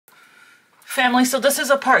Family, so this is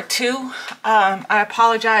a part 2. I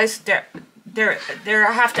apologize. There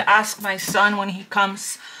I have to ask my son when he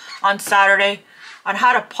comes on Saturday on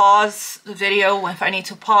how to pause the video if I need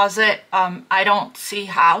to pause it. I don't see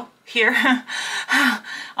how here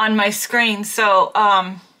on my screen, so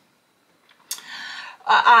I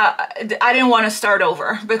didn't want to start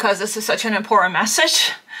over because this is such an important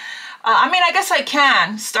message. I mean, I guess I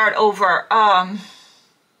can start over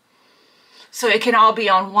so it can all be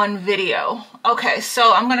on one video. Okay,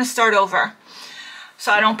 so I'm gonna start over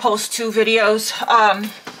so I don't post 2 videos.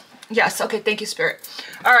 Yes, okay, thank you, Spirit.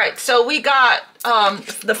 All right, so we got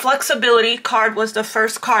the flexibility card was the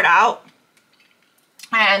first card out,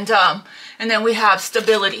 and then we have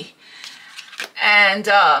stability, and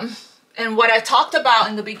what I talked about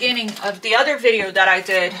in the beginning of the other video that I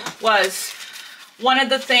did was one of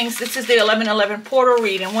the things, this is the 1111 portal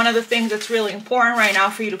read, and one of the things that's really important right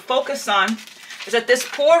now for you to focus on is that this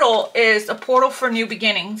portal is a portal for new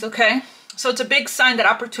beginnings, okay? So it's a big sign that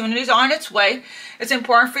opportunities are on its way. It's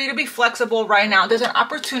important for you to be flexible right now. There's an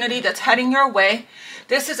opportunity that's heading your way.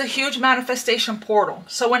 This is a huge manifestation portal.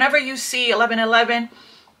 So whenever you see 1111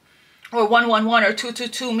 or 111 or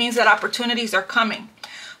 222 means that opportunities are coming.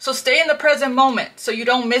 So stay in the present moment so you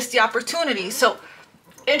don't miss the opportunity. So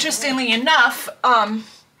interestingly enough,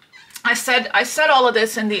 I said all of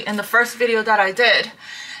this in the first video that I did,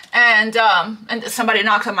 and somebody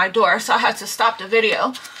knocked on my door, so I had to stop the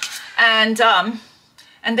video. And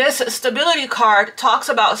this stability card talks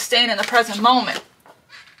about staying in the present moment,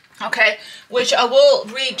 okay? Which I will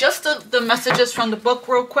read just the messages from the book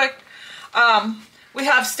real quick. We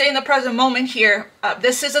have stay in the present moment here.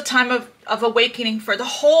 This is a time of awakening for the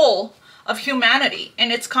whole of humanity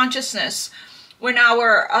in its consciousness. When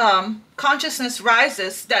our consciousness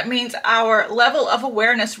rises, that means our level of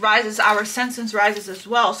awareness rises, our senses rises as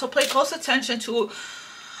well. So pay close attention to,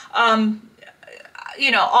 you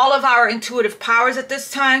know, all of our intuitive powers at this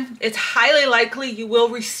time. It's highly likely you will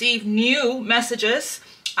receive new messages,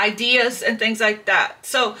 ideas, and things like that.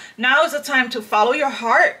 So now is the time to follow your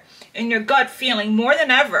heart and your gut feeling more than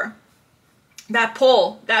ever. That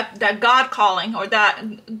pull, that God calling, or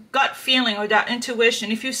that gut feeling, or that intuition.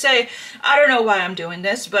 If you say, I don't know why I'm doing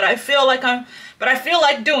this, but I feel like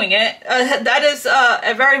doing it, that is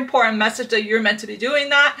a very important message that you're meant to be doing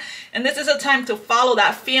that. And this is a time to follow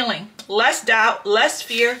that feeling. Less doubt, less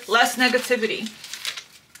fear, less negativity.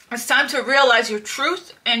 It's time to realize your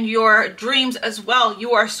truth and your dreams as well.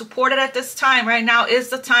 You are supported at this time. Right now is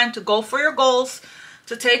the time to go for your goals,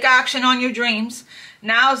 to take action on your dreams.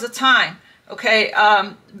 Now is the time. Okay,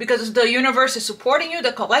 because the universe is supporting you,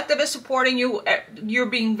 the collective is supporting you, you're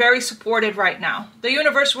being very supported right now. The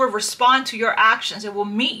universe will respond to your actions. It will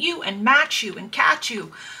meet you and match you and catch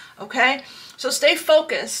you, okay? So stay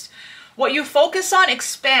focused. What you focus on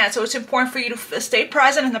expands, so it's important for you to stay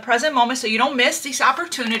present in the present moment so you don't miss these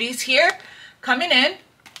opportunities here coming in.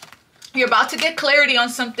 You're about to get clarity on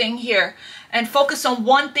something here, and focus on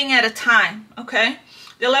one thing at a time, okay?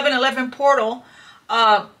 The 1111 portal,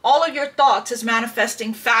 all of your thoughts is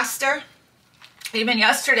manifesting faster. Even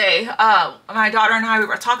yesterday, my daughter and I, we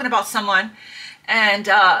were talking about someone, and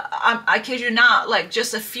I kid you not, like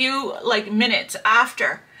just a few minutes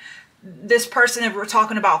after, this person that we're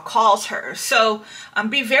talking about calls her. So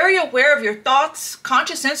be very aware of your thoughts,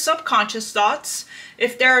 conscious and subconscious thoughts.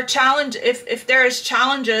 If there are if there is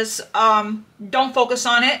challenges, don't focus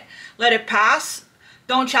on it. Let it pass.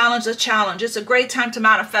 Don't challenge the challenge. It's a great time to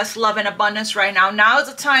manifest love and abundance right now. Now is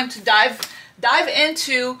the time to dive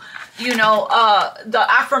into, you know, the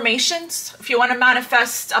affirmations. If you want to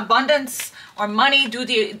manifest abundance or money, do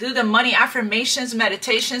the money affirmations,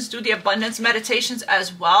 meditations, do the abundance meditations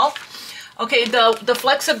as well. Okay, the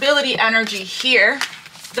flexibility energy here.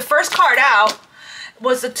 The first card out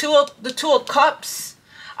was the two of Cups.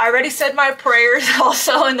 I already said my prayers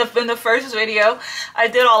also in the first video. I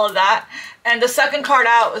did all of that. And the second card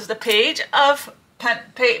out was the Page of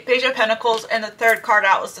Pentacles, and the third card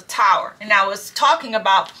out was the Tower. And I was talking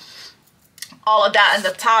about all of that in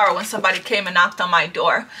the Tower when somebody came and knocked on my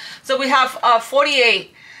door. So we have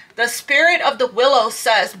 48. The Spirit of the Willow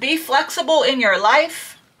says, be flexible in your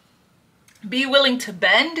life. Be willing to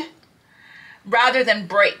bend rather than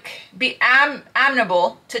break. Be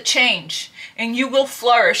amenable to change, and you will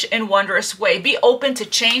flourish in wondrous way. Be open to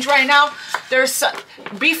change right now.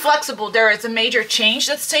 Be flexible. There is a major change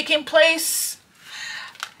that's taking place,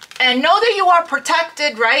 and know that you are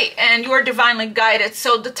protected, right? And you are divinely guided.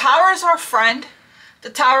 So the Tower is our friend.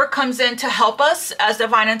 The Tower comes in to help us as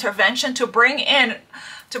divine intervention, to bring in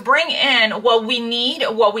what we need,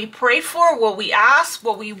 what we pray for, what we ask,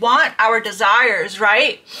 what we want, our desires,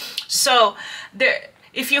 right? So there,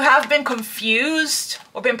 If you have been confused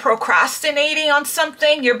or been procrastinating on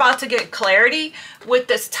something, you're about to get clarity with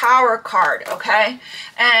this Tower card, okay?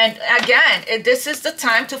 And again, this is the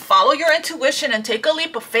time to follow your intuition and take a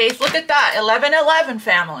leap of faith. Look at that, 1111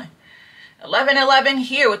 family. 1111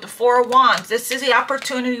 here with the Four of Wands. This is the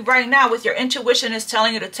opportunity right now with your intuition is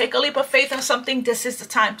telling you to take a leap of faith on something. This is the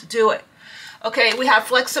time to do it. Okay, we have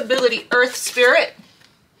flexibility, Earth Spirit.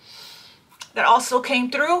 That also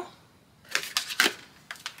came through.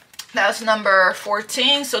 That's number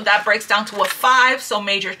 14, so that breaks down to a 5, so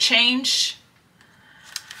major change.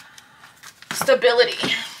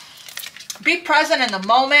 Stability. Be present in the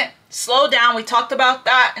moment. Slow down. We talked about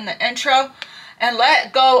that in the intro. And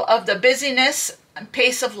let go of the busyness and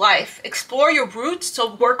pace of life. Explore your roots,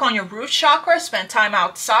 so work on your root chakra. Spend time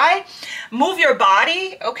outside. Move your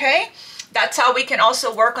body, okay? That's how we can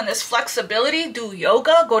also work on this flexibility. Do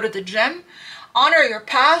yoga. Go to the gym. Honor your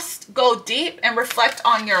past, go deep, and reflect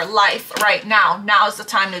on your life right now. Now is the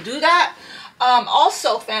time to do that.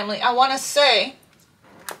 Also, family, I want to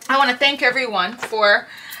thank everyone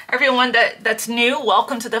that's new.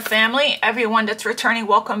 Welcome to the family. Everyone that's returning,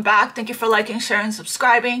 welcome back. Thank you for liking, sharing,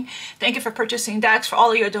 subscribing. Thank you for purchasing decks, for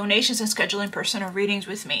all of your donations and scheduling personal readings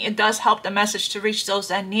with me. It does help the message to reach those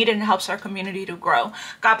that need it and helps our community to grow.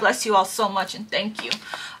 God bless you all so much and thank you.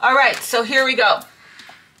 All right, so here we go.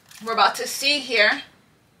 We're about to see here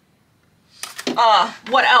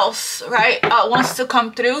what else, right, wants to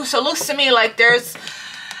come through. So it looks to me like there's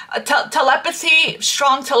a telepathy,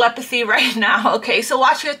 strong telepathy right now, okay? So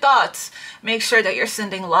watch your thoughts. Make sure that you're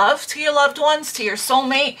sending love to your loved ones, to your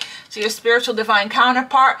soulmate, to your spiritual divine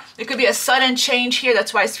counterpart. There could be a sudden change here.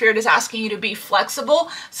 That's why Spirit is asking you to be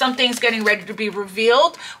flexible. Something's getting ready to be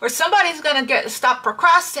revealed, or somebody's going to stop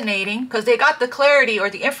procrastinating because they got the clarity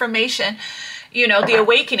or the information. You know, the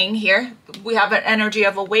awakening here. We have an energy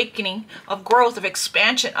of awakening, of growth, of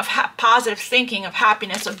expansion, of positive thinking, of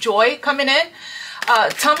happiness, of joy coming in.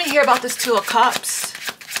 Tell me here about this Two of Cups.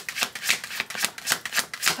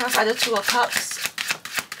 Clarify the Two of Cups.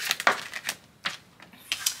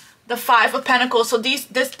 The Five of Pentacles. So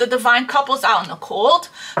the divine couple's out in the cold.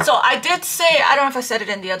 So I did say, I don't know if I said it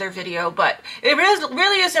in the other video, but it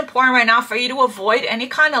really is important right now for you to avoid any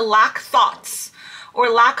kind of lack thoughts or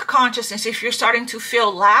lack consciousness. If you're starting to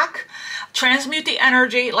feel lack, transmute the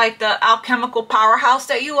energy like the alchemical powerhouse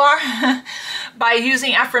that you are by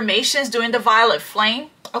using affirmations, doing the violet flame,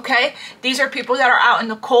 okay? These are people that are out in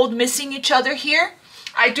the cold, missing each other here.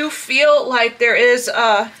 I do feel like there is,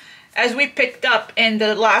 as we picked up in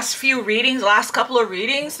the last few readings, last couple of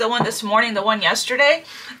readings, the one this morning, the one yesterday,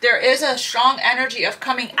 there is a strong energy of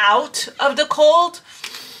coming out of the cold,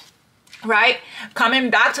 right?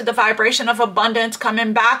 Coming back to the vibration of abundance,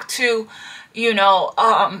 coming back to, you know,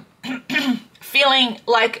 feeling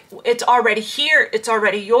like it's already here, it's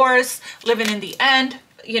already yours, living in the end,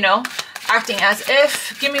 you know, acting as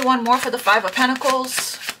if. Give me one more for the Five of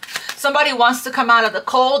Pentacles. Somebody wants to come out of the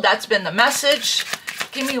cold. That's been the message.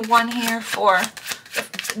 Give me one here for,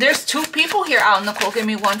 there's two people here out in the cold. Give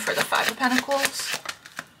me one for the Five of Pentacles.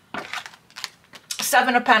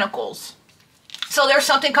 Seven of Pentacles. So there's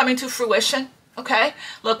something coming to fruition, okay?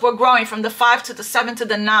 Look, we're growing from the 5 to the 7 to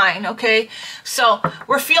the 9, okay? So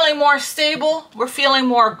we're feeling more stable. We're feeling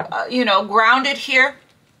more, you know, grounded here.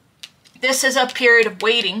 This is a period of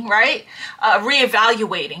waiting, right?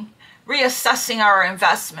 Reevaluating, reassessing our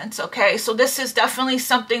investments, okay? So this is definitely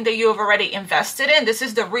something that you have already invested in. This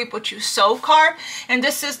is the reap what you sow card. And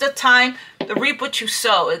this is the time to reap what you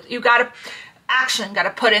sow. You got to... action, got to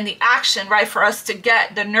put in the action, right, for us to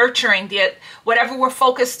get the nurturing, whatever we're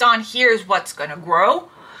focused on here is what's going to grow.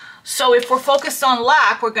 So if we're focused on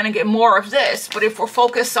lack, we're going to get more of this. But if we're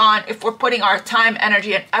focused on, if we're putting our time,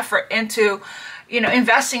 energy, and effort into, you know,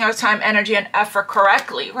 investing our time, energy, and effort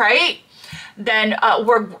correctly, right, then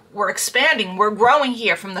we're expanding, we're growing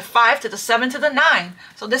here from the 5 to the 7 to the 9.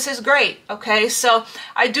 So this is great, okay? So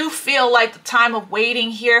I do feel like the time of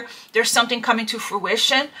waiting here, there's something coming to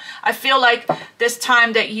fruition. I feel like this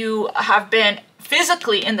time that you have been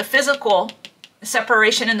physically in the physical,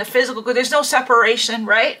 separation in the physical, because there's no separation,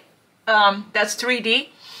 right? That's 3D.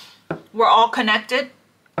 We're all connected,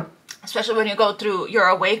 especially when you go through your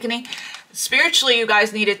awakening. Spiritually, you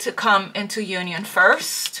guys needed to come into union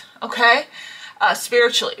first, okay?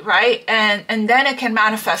 Spiritually, right? And then it can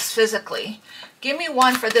manifest physically. Give me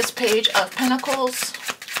one for this Page of Pentacles.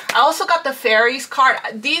 I also got the Fairies card.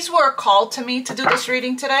 These were called to me to do this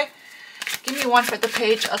reading today. Give me one for the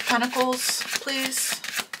Page of Pentacles, please.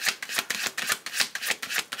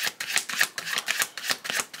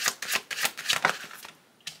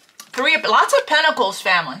 Lots of Pentacles,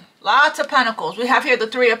 family. Lots of Pentacles. We have here the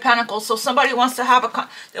Three of Pentacles. So somebody wants to have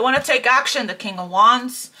they want to take action. The King of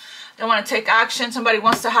Wands. They want to take action. Somebody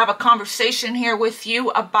wants to have a conversation here with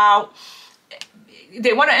you about,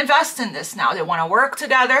 they want to invest in this now. They want to work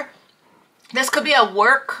together. This could be a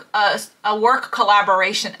work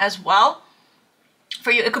collaboration as well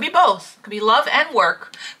for you. It could be both. It could be love and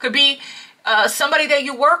work. It could be somebody that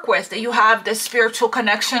you work with, that you have this spiritual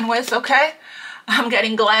connection with, okay? I'm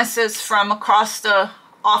getting glances from across the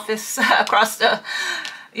office, across the,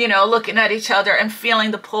 you know, looking at each other and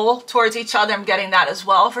feeling the pull towards each other. I'm getting that as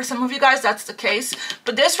well. For some of you guys, that's the case.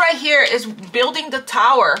 But this right here is building the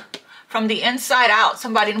tower from the inside out.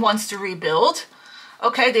 Somebody wants to rebuild.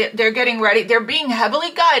 Okay, they're getting ready. They're being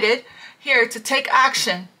heavily guided here to take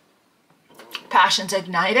action. Passions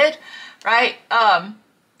ignited, right?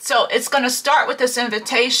 So it's going to start with this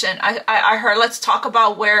invitation. I heard, let's talk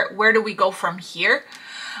about where do we go from here.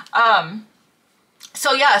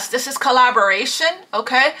 So yes, this is collaboration,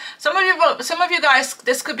 okay? Some of you guys,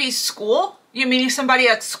 this could be school. You meeting somebody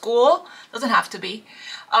at school. Doesn't have to be.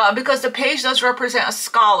 Because the page does represent a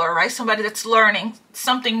scholar, right? Somebody that's learning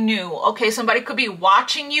something new, okay? Somebody could be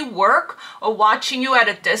watching you work or watching you at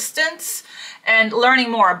a distance and learning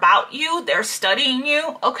more about you. They're studying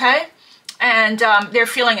you, okay? And they're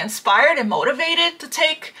feeling inspired and motivated to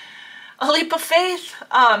take a leap of faith.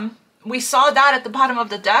 We saw that at the bottom of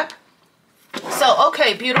the deck. So,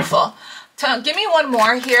 okay, beautiful. Give me one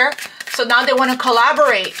more here. So now they want to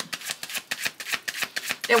collaborate.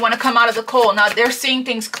 They want to come out of the cold. Now they're seeing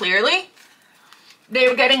things clearly.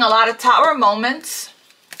 They're getting a lot of tower moments.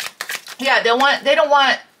 Yeah, they don't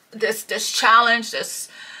want this challenge, this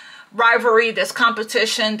rivalry, this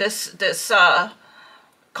competition, this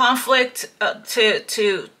conflict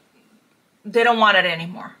they don't want it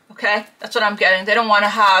anymore. Okay, that's what I'm getting. They don't want to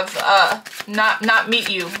have not meet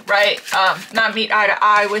you, right? Not meet eye to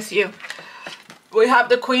eye with you. We have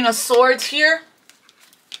the Queen of Swords here.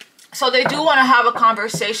 So they do want to have a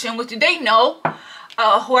conversation with you. They know,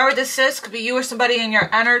 whoever this is, could be you or somebody in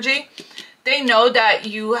your energy. They know that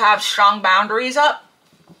you have strong boundaries up.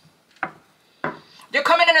 They're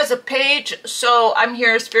coming in as a page. So I'm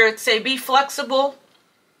here, Spirit, say, be flexible.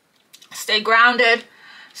 Stay grounded.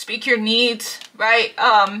 Speak your needs, right?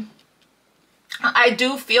 I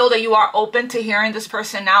do feel that you are open to hearing this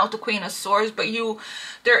person out, the Queen of Swords, but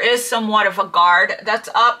there is somewhat of a guard that's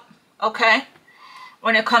up, okay,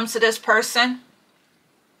 when it comes to this person.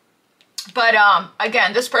 But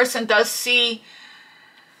again, this person does see,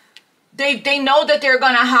 they know that they're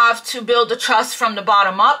going to have to build the trust from the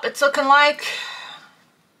bottom up, it's looking like.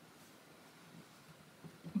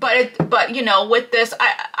 But you know, with this,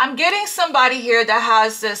 I'm getting somebody here that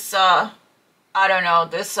has this, I don't know,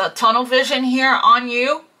 this tunnel vision here on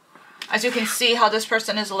you. As you can see how this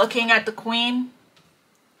person is looking at the Queen.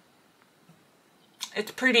 It's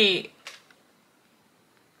pretty,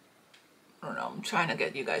 I don't know, I'm trying to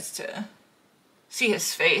get you guys to see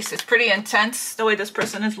his face. It's pretty intense, the way this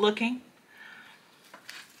person is looking.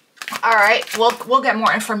 All right, we'll get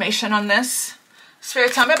more information on this.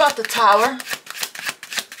 Spirit, tell me about the Tower.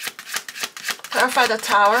 Clarify the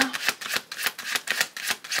Tower.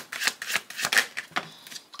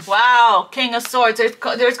 Wow, King of Swords.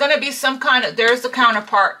 There's going to be some kind of, there's the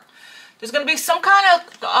counterpart. There's going to be some kind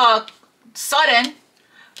of sudden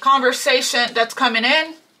conversation that's coming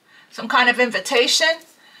in. Some kind of invitation,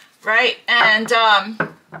 right? And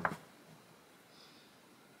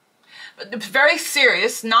it's very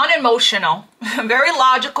serious, non-emotional, very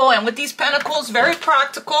logical, and with these pentacles, very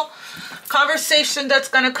practical conversation that's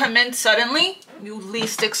going to come in suddenly. You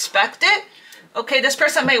least expect it. Okay, this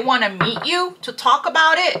person may want to meet you to talk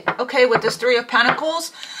about it, okay, with this Three of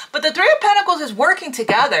Pentacles. But the Three of Pentacles is working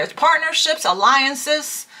together. It's partnerships,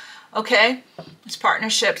 alliances, okay? It's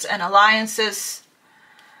partnerships and alliances.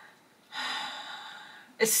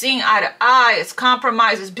 It's seeing eye to eye. It's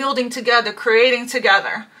compromises, building together, creating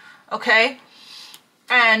together, okay?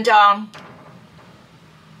 And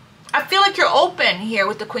I feel like you're open here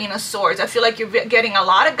with the Queen of Swords. I feel like you're getting a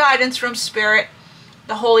lot of guidance from Spirit,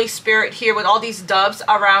 the Holy Spirit here with all these doves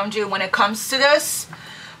around you when it comes to this.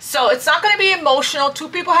 So it's not going to be emotional. Two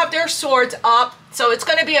people have their swords up. So it's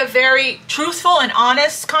going to be a very truthful and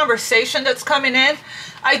honest conversation that's coming in.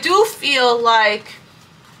 I do feel like,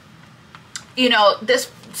 you know,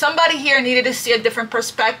 somebody here needed to see a different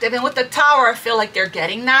perspective. And with the Tower, I feel like they're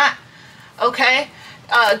getting that. Okay.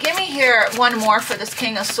 Give me here one more for this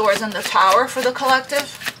King of Swords and the Tower for the collective.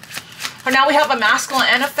 For now, we have a masculine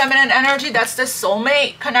and a feminine energy. That's the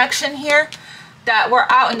soulmate connection here. That we're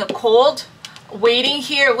out in the cold, waiting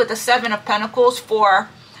here with the Seven of Pentacles for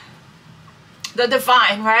the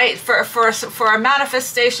divine, right? For a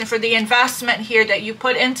manifestation, for the investment here that you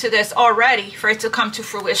put into this already, for it to come to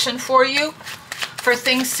fruition for you, for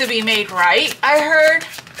things to be made right, I heard.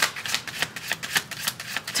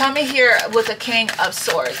 Tell me here with the King of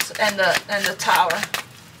Swords and the Tower.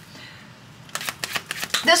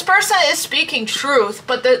 This person is speaking truth,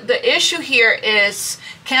 but the issue here is,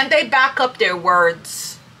 can they back up their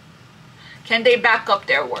words? Can they back up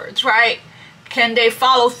their words, right? Can they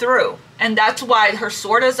follow through? And that's why her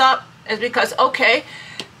sword is up, is because, okay,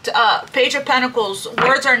 Page of Pentacles,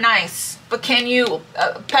 words are nice, but can you,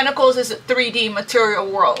 Pentacles is a 3D material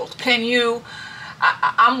world. Can you,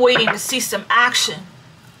 I'm waiting to see some action.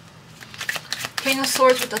 King of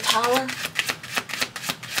Swords with the Tower.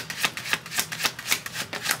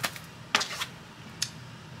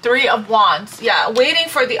 Three of Wands. Yeah, waiting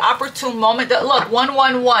for the opportune moment. That, look,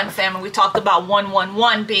 111, family. We talked about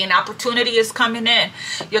 111 being opportunity is coming in.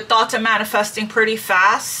 Your thoughts are manifesting pretty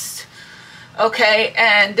fast. Okay,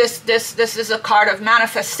 and this is a card of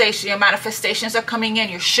manifestation. Your manifestations are coming in.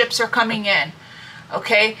 Your ships are coming in.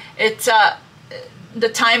 Okay, it's the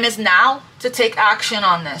time is now to take action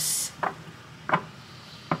on this.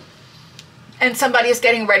 And somebody is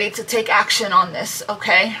getting ready to take action on this,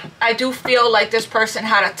 okay? I do feel like this person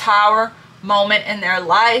had a tower moment in their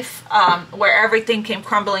life where everything came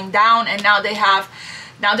crumbling down, and now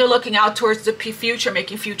they're looking out towards the future,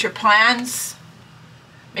 making future plans,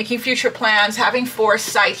 having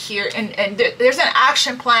foresight here, and there's an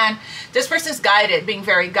action plan. This person's guided, being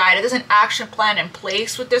very guided. There's an action plan in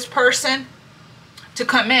place with this person to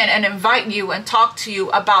come in and invite you and talk to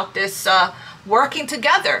you about this working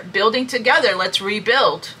together, building together. Let's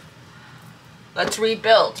rebuild. Let's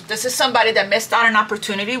rebuild. This is somebody that missed out on an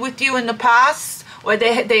opportunity with you in the past, or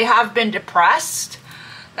they have been depressed.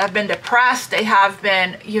 They have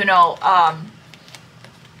been, you know,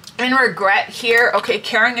 in regret here. Okay,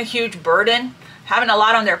 carrying a huge burden, having a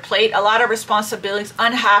lot on their plate, a lot of responsibilities,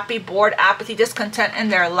 unhappy, bored, apathy, discontent in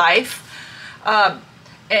their life.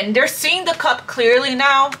 And they're seeing the cup clearly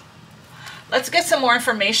now. Let's get some more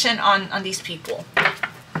information on these people.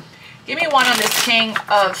 Give me one on this King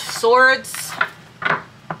of Swords.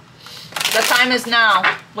 The time is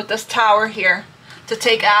now with this Tower here to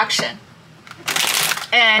take action.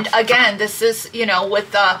 And again, this is, you know,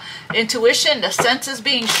 with the intuition, the senses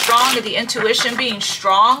being strong, the intuition being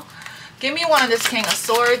strong. Give me one on this King of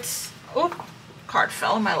Swords. Oop, card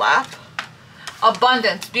fell in my lap.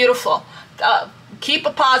 Abundance, beautiful. Keep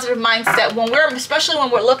a positive mindset when especially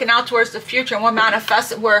when we're looking out towards the future and we're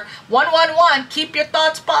manifesting. We're 111. Keep your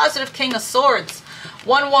thoughts positive, King of Swords.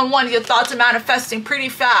 111. Your thoughts are manifesting pretty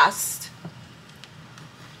fast.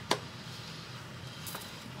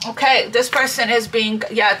 Okay, this person is being,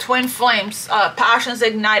 yeah, twin flames, passions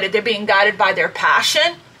ignited. They're being guided by their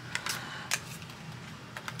passion.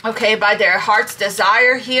 Okay, by their heart's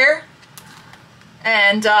desire here.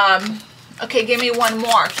 And okay, give me one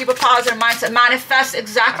more. Keep a positive mindset. Manifest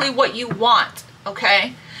exactly what you want.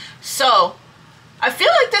 Okay, so I feel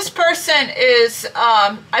like this person is.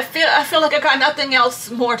 I feel like I got nothing else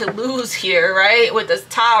more to lose here, right? With this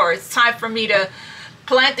Tower, it's time for me to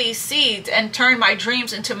plant these seeds and turn my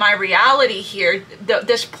dreams into my reality here.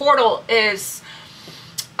 This portal is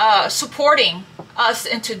supporting us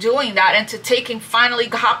into doing that, and to finally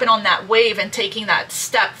hopping on that wave and taking that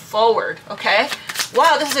step forward. Okay,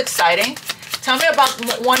 wow, this is exciting. Tell me about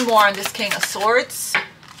one more on this King of Swords.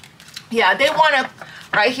 Yeah, they want to,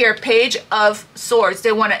 right here, Page of Swords.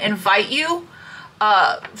 They want to invite you,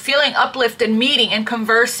 feeling uplifted, meeting and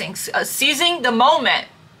conversing, seizing the moment.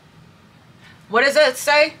 What does it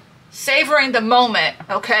say? Savoring the moment,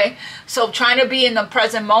 okay? So trying to be in the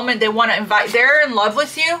present moment. They want to invite, they're in love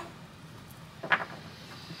with you.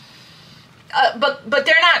 But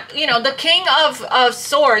they're not, you know, the King of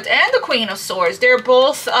Swords and the Queen of Swords, they're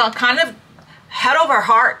both kind of head over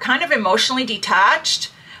heart, kind of emotionally detached,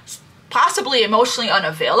 possibly emotionally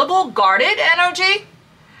unavailable, guarded energy.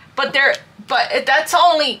 But that's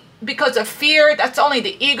only because of fear. That's only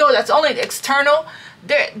the ego. That's only the external.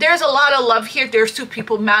 There's a lot of love here. There's two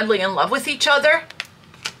people madly in love with each other.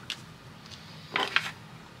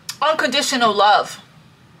 Unconditional love.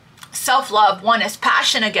 Self-love. One is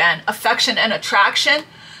passion again, affection and attraction.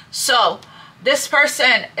 So this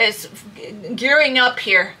person is gearing up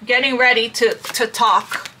here, getting ready to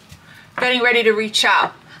talk, getting ready to reach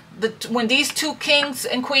out. When these two kings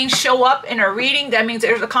and queens show up in a reading, that means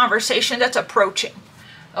there's a conversation that's approaching.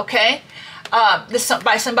 Okay? This is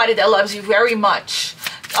by somebody that loves you very much.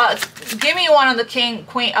 Give me one on the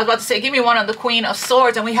Queen. I was about to say, give me one on the Queen of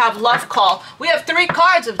Swords, and we have Love Call. We have 3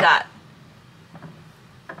 cards of that.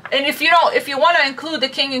 And if you want to include the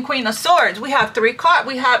King and Queen of Swords, we have 3 cards.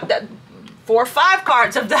 We have 4 or 5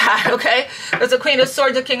 cards of that, okay? There's the Queen of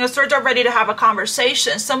Swords, the King of Swords are ready to have a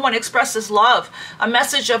conversation. Someone expresses love, a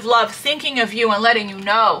message of love, thinking of you and letting you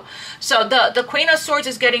know. So the Queen of Swords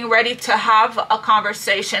is getting ready to have a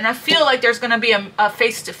conversation. I feel like there's going to be a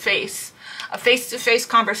face-to-face. A face-to-face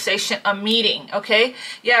conversation, a meeting, okay?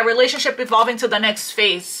 Yeah, relationship evolving to the next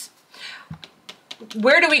phase.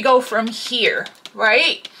 Where do we go from here,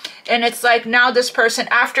 right? And it's like now this person,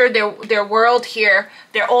 after their world here,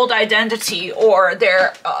 their old identity or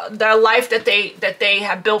their life that they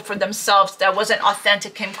have built for themselves that wasn't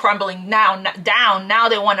authentic and crumbling down. Now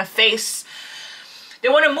they want to face, they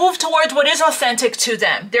want to move towards what is authentic to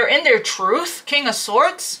them. They're in their truth. King of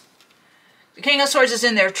Swords. The King of Swords is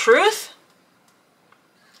in their truth.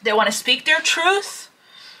 They want to speak their truth.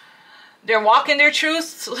 They're walking their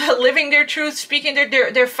truth, living their truth, speaking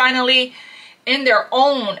they're finally in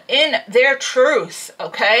their truth,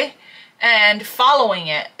 okay? And following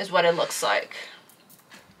it is what it looks like.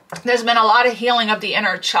 There's been a lot of healing of the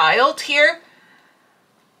inner child here.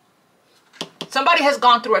 Somebody has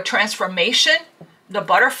gone through a transformation. The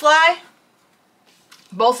butterfly.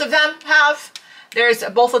 Both of them have.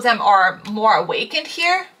 Both of them are more awakened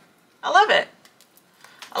here. I love it.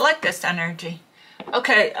 I like this energy.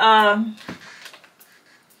 Okay, and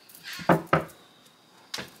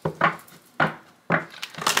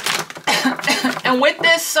with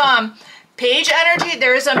this page energy,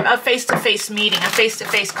 there is a face-to-face meeting, a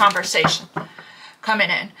face-to-face conversation coming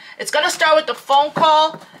in. It's going to start with the phone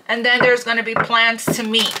call, and then there's going to be plans to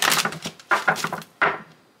meet.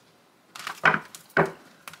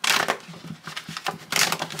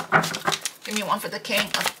 Give me one for the King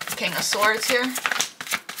of Swords here.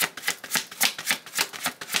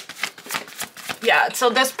 Yeah, so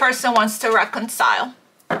this person wants to reconcile.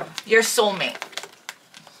 Your soulmate.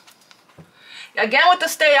 Again, with the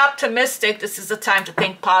stay optimistic, this is the time to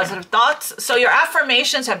think positive thoughts. So your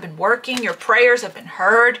affirmations have been working. Your prayers have been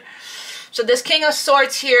heard. So this King of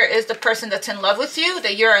Swords here is the person that's in love with you,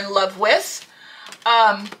 that you're in love with.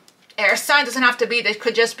 Air sign doesn't have to be. They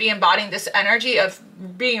could just be embodying this energy of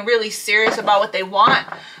being really serious about what they want.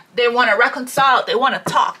 They want to reconcile. They want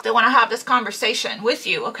to talk. They want to have this conversation with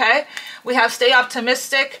you, okay? We have stay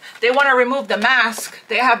optimistic. They want to remove the mask.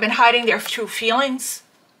 They have been hiding their true feelings.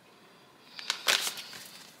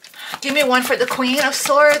 Give me one for the Queen of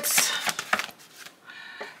Swords.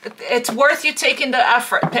 It's worth you taking the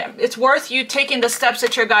effort. It's worth you taking the steps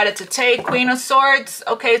that you're guided to take. Queen of Swords,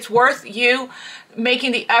 okay? It's worth you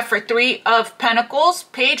making the effort. 3 of Pentacles,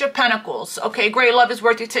 Page of Pentacles. Okay, great love is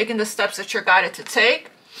worth you taking the steps that you're guided to take.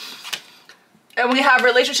 And we have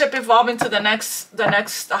relationship evolving to the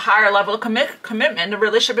next higher level of commitment. The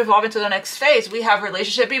relationship evolving to the next phase. We have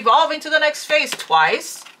relationship evolving to the next phase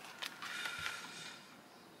twice.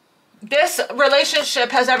 This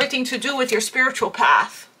relationship has everything to do with your spiritual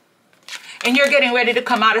path. And you're getting ready to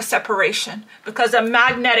come out of separation because a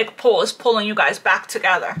magnetic pull is pulling you guys back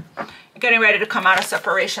together. You're getting ready to come out of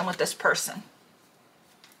separation with this person.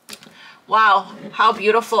 Wow, how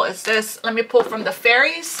beautiful is this? Let me pull from the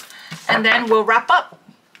fairies. And then we'll wrap up.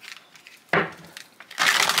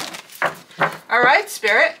 All right,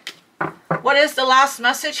 Spirit. What is the last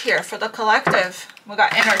message here for the collective? We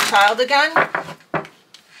got inner child again.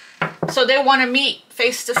 So they want to meet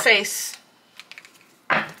face to face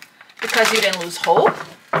because you didn't lose hope.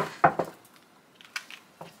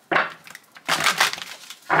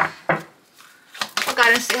 What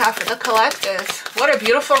guidance do you have for the collective? What a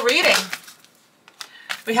beautiful reading.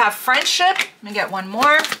 We have friendship. Let me get one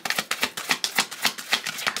more.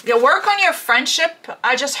 You work on your friendship,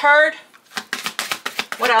 I just heard.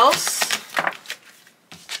 What else?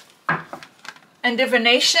 And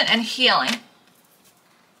divination and healing.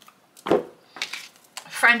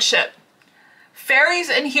 Friendship. Fairies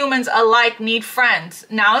and humans alike need friends.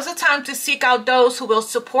 Now is the time to seek out those who will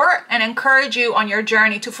support and encourage you on your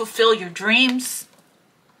journey to fulfill your dreams.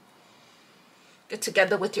 Get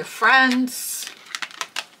together with your friends.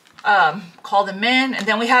 Call them in. And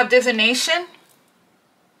then we have divination.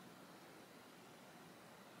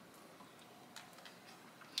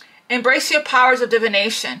 Embrace your powers of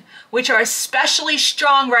divination, which are especially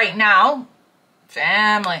strong right now.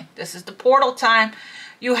 Family, this is the portal time.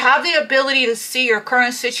 You have the ability to see your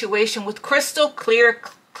current situation with crystal clear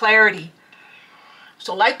clarity.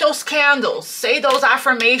 So light those candles, say those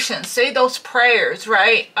affirmations, say those prayers,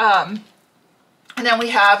 right? And then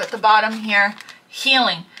we have at the bottom here,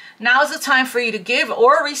 healing. Now is the time for you to give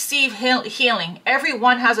or receive healing.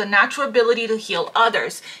 Everyone has a natural ability to heal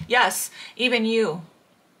others. Yes, even you.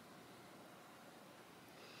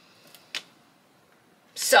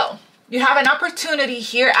 So you have an opportunity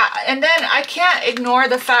here. And then I can't ignore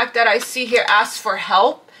the fact that I see here, ask for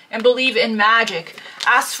help and believe in magic.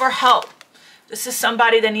 Ask for help. This is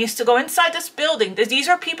somebody that needs to go inside this building. These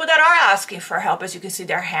are people that are asking for help. As you can see,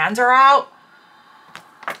 their hands are out.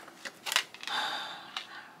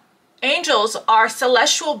 Angels are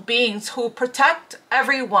celestial beings who protect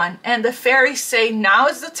everyone. And the fairies say now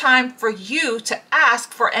is the time for you to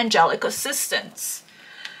ask for angelic assistance.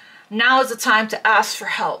 Now is the time to ask for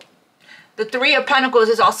help. The Three of Pentacles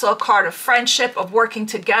is also a card of friendship, of working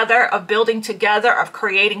together, of building together, of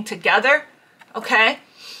creating together. Okay?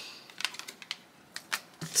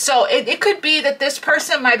 So it could be that this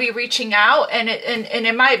person might be reaching out, and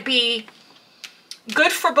it might be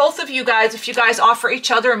good for both of you guys if you guys offer each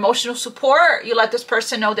other emotional support. You let this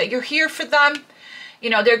person know that you're here for them. You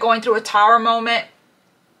know, they're going through a tower moment.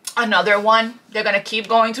 Another one. They're going to keep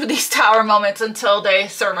going through these tower moments until they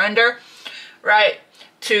surrender, right,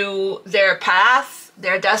 to their path,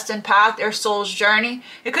 their destined path, their soul's journey.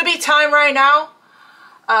 It could be time right now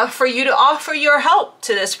for you to offer your help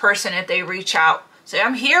to this person if they reach out. Say,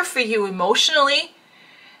 I'm here for you emotionally,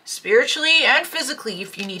 spiritually, and physically.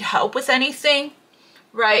 If you need help with anything,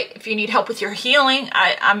 right? If you need help with your healing,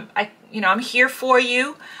 I'm here for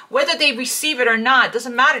you. Whether they receive it or not, it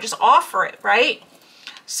doesn't matter. Just offer it, right?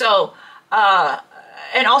 So,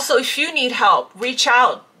 and also if you need help, reach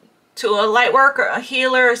out to a light worker, a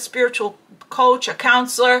healer, a spiritual coach, a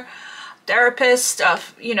counselor, therapist,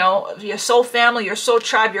 your soul family, your soul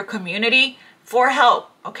tribe, your community for help.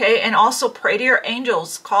 Okay, and also pray to your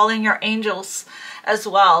angels, call in your angels as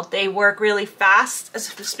well. They work really fast.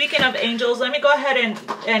 Speaking of angels, let me go ahead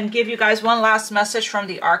and give you guys one last message from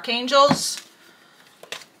the archangels.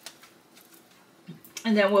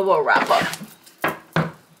 And then we will wrap up.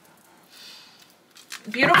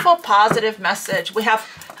 Beautiful, positive message. We have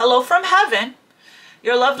hello from heaven.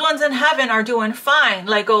 Your loved ones in heaven are doing fine.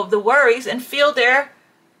 Let go of the worries and feel their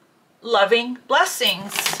loving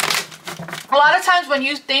blessings. A lot of times when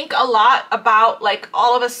you think a lot about, like,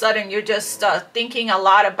 all of a sudden you're just thinking a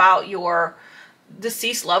lot about your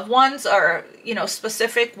deceased loved ones, or, you know,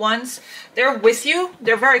 specific ones. They're with you.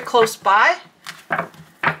 They're very close by.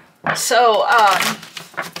 So,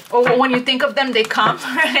 or when you think of them, they come,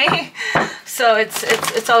 right? So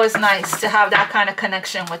it's always nice to have that kind of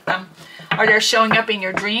connection with them. Or they're showing up in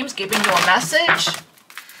your dreams, giving you a message.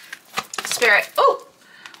 Spirit. Oh!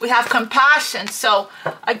 We have compassion. So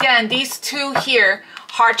again, these two here,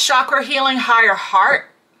 heart chakra healing, higher heart.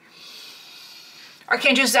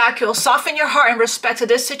 Archangel Zadkiel, soften your heart in respect to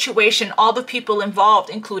this situation, all the people involved,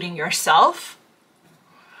 including yourself.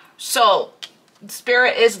 So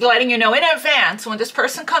Spirit is letting you know in advance when this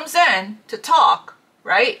person comes in to talk,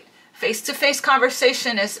 right? Face-to-face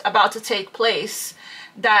conversation is about to take place,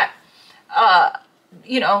 that,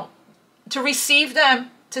 to receive them,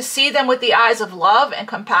 to see them with the eyes of love and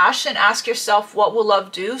compassion. Ask yourself, what will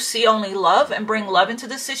love do? See only love and bring love into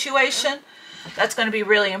the situation. That's going to be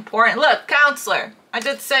really important. Look, counselor. I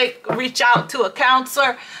did say reach out to a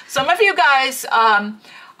counselor. Some of you guys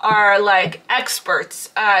are like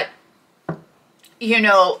experts at,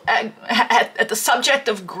 at the subject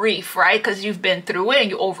of grief, right? Because you've been through it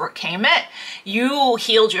and you overcame it. You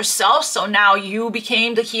healed yourself, so now you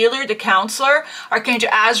became the healer, the counselor.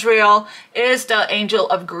 Archangel Azrael is the angel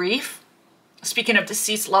of grief. Speaking of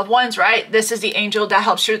deceased loved ones, right? This is the angel that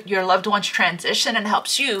helps your loved ones transition and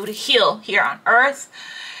helps you to heal here on earth.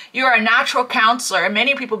 You are a natural counselor, and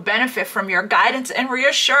many people benefit from your guidance and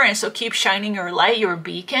reassurance. So keep shining your light, your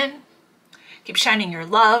beacon. Keep shining your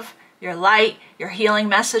love, your light, your healing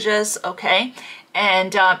messages, okay?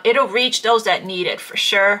 And it'll reach those that need it for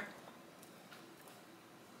sure.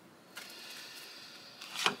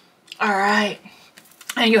 All right.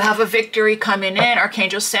 And you have a victory coming in.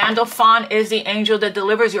 Archangel Sandalphon is the angel that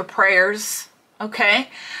delivers your prayers, okay?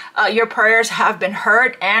 Your prayers have been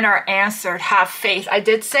heard and are answered. Have faith. I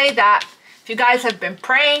did say that. If you guys have been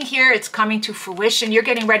praying here, it's coming to fruition. You're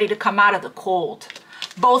getting ready to come out of the cold.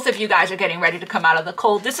 Both of you guys are getting ready to come out of the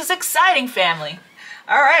cold. This is exciting, family.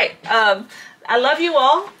 All right. I love you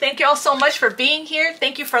all. Thank you all so much for being here.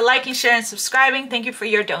 Thank you for liking, sharing, subscribing. Thank you for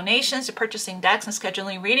your donations, to purchasing decks and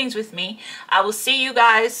scheduling readings with me. I will see you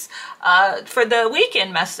guys for the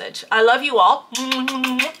weekend message. I love you all.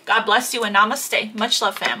 God bless you and namaste. Much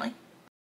love, family.